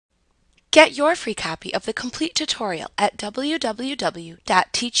Get your free copy of the complete tutorial at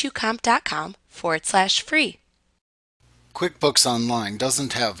www.teachucomp.com/free. QuickBooks Online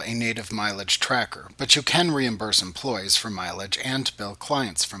doesn't have a native mileage tracker, but you can reimburse employees for mileage and bill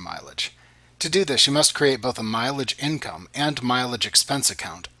clients for mileage. To do this, you must create both a mileage income and mileage expense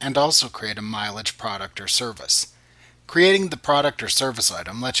account, and also create a mileage product or service. Creating the product or service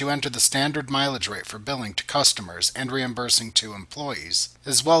item lets you enter the standard mileage rate for billing to customers and reimbursing to employees,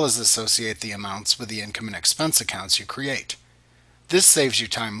 as well as associate the amounts with the income and expense accounts you create. This saves you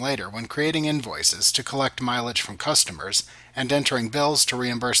time later when creating invoices to collect mileage from customers and entering bills to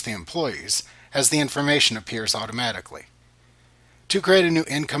reimburse the employees, as the information appears automatically. To create a new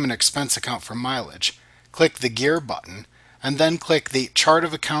income and expense account for mileage, click the Gear button and then click the Chart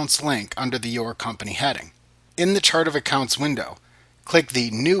of Accounts link under the Your Company heading. In the Chart of Accounts window, click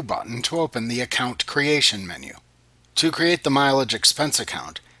the New button to open the Account Creation menu. To create the mileage expense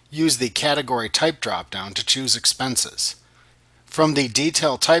account, use the Category Type drop-down to choose Expenses. From the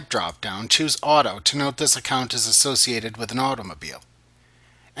Detail Type drop-down, choose Auto to note this account is associated with an automobile.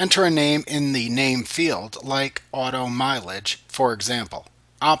 Enter a name in the Name field, like Auto Mileage, for example.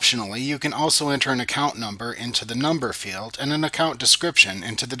 Optionally, you can also enter an account number into the Number field and an account description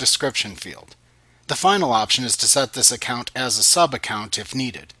into the Description field. The final option is to set this account as a sub-account if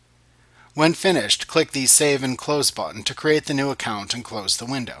needed. When finished, click the Save and Close button to create the new account and close the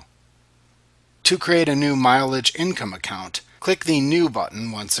window. To create a new mileage income account, click the New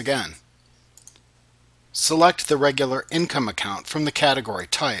button once again. Select the regular income account from the category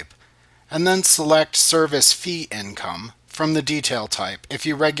type, and then select Service Fee Income from the detail type if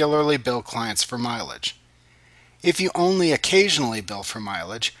you regularly bill clients for mileage. If you only occasionally bill for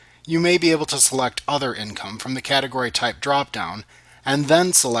mileage, you may be able to select Other Income from the category type drop-down, and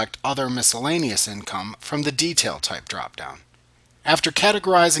then select Other Miscellaneous Income from the detail type drop-down. After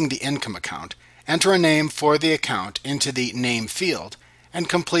categorizing the income account, enter a name for the account into the Name field and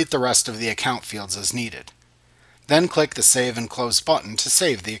complete the rest of the account fields as needed. Then click the Save and Close button to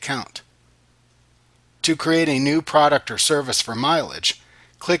save the account. To create a new product or service for mileage,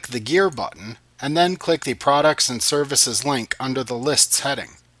 click the Gear button and then click the Products and Services link under the Lists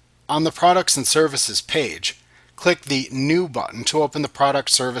heading. On the Products and Services page, click the New button to open the Product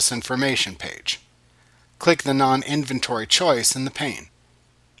Service Information page. Click the Non-Inventory choice in the pane.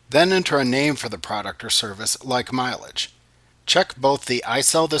 Then enter a name for the product or service like mileage. Check both the I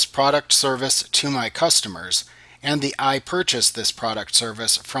sell this product service to my customers and the I purchase this product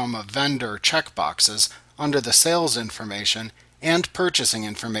service from a vendor checkboxes under the Sales Information and Purchasing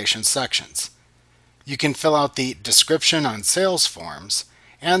Information sections. You can fill out the Description on Sales forms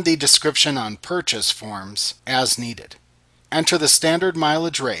and the Description on Purchase forms as needed. Enter the standard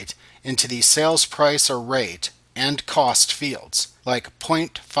mileage rate into the sales price or rate and cost fields, like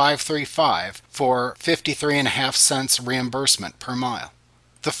 0.535 for 53.5 cents reimbursement per mile.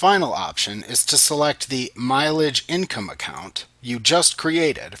 The final option is to select the mileage income account you just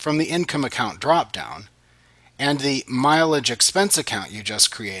created from the income account drop-down and the mileage expense account you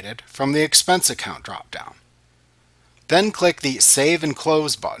just created from the expense account drop-down. Then click the Save and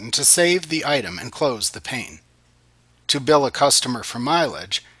Close button to save the item and close the pane. To bill a customer for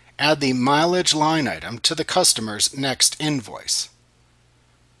mileage, add the mileage line item to the customer's next invoice.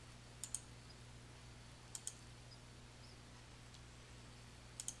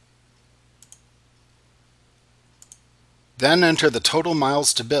 Then enter the total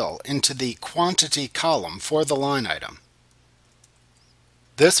miles to bill into the quantity column for the line item.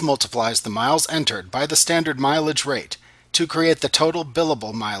 This multiplies the miles entered by the standard mileage rate to create the total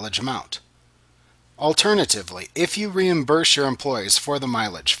billable mileage amount. Alternatively, if you reimburse your employees for the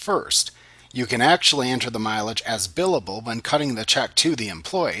mileage first, you can actually enter the mileage as billable when cutting the check to the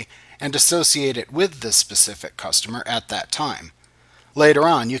employee and associate it with the specific customer at that time. Later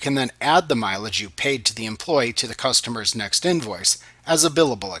on, you can then add the mileage you paid to the employee to the customer's next invoice as a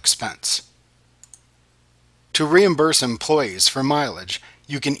billable expense. To reimburse employees for mileage,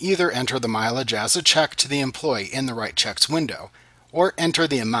 you can either enter the mileage as a check to the employee in the Write Checks window, or enter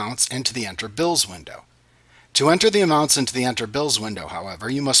the amounts into the Enter Bills window. To enter the amounts into the Enter Bills window, however,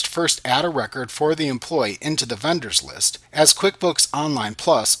 you must first add a record for the employee into the vendors list, as QuickBooks Online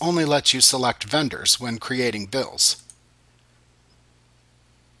Plus only lets you select vendors when creating bills.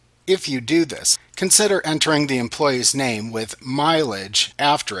 If you do this, consider entering the employee's name with mileage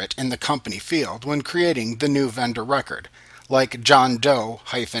after it in the company field when creating the new vendor record, like John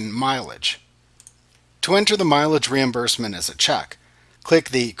Doe-mileage. To enter the mileage reimbursement as a check, click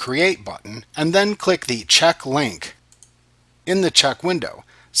the Create button and then click the Check link. In the check window,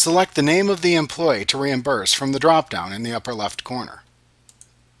 select the name of the employee to reimburse from the drop-down in the upper left corner.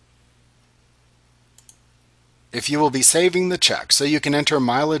 If you will be saving the check so you can enter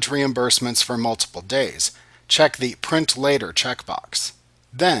mileage reimbursements for multiple days, check the Print Later checkbox.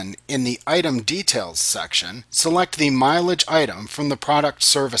 Then, in the Item Details section, select the mileage item from the Product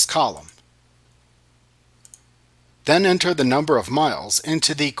Service column. Then enter the number of miles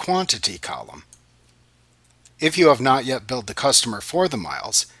into the Quantity column. If you have not yet billed the customer for the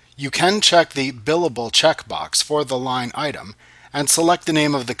miles, you can check the Billable checkbox for the line item and select the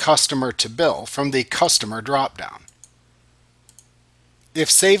name of the customer to bill from the Customer dropdown. If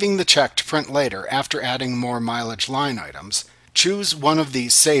saving the check to print later after adding more mileage line items, choose one of the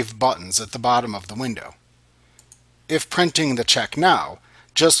Save buttons at the bottom of the window. If printing the check now,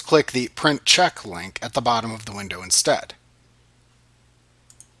 just click the Print Check link at the bottom of the window instead.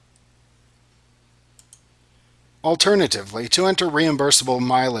 Alternatively, to enter reimbursable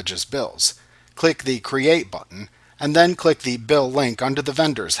mileage as bills, click the Create button and then click the Bill link under the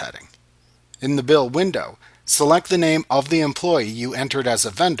Vendors heading. In the Bill window, select the name of the employee you entered as a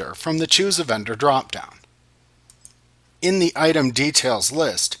vendor from the Choose a Vendor dropdown. In the Item Details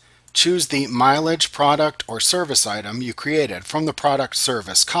list, choose the mileage, product, or service item you created from the Product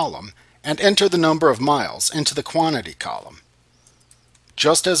Service column and enter the number of miles into the Quantity column.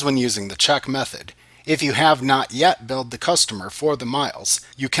 Just as when using the check method, if you have not yet billed the customer for the miles,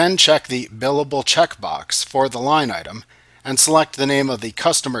 you can check the Billable checkbox for the line item and select the name of the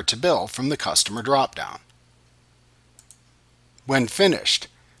customer to bill from the Customer dropdown. When finished,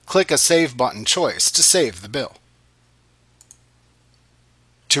 click a Save button choice to save the bill.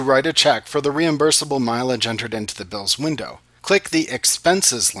 To write a check for the reimbursable mileage entered into the bills window, click the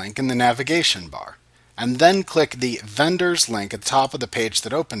Expenses link in the navigation bar, and then click the Vendors link at the top of the page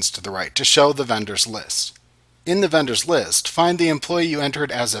that opens to the right to show the vendors list. In the vendors list, find the employee you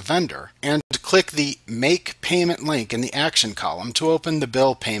entered as a vendor and click the Make Payment link in the Action column to open the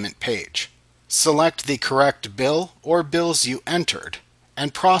bill payment page. Select the correct bill or bills you entered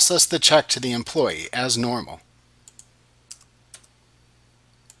and process the check to the employee as normal.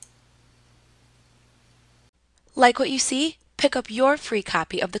 Like what you see? Pick up your free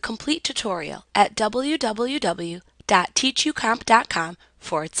copy of the complete tutorial at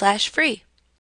www.teachucomp.com/free.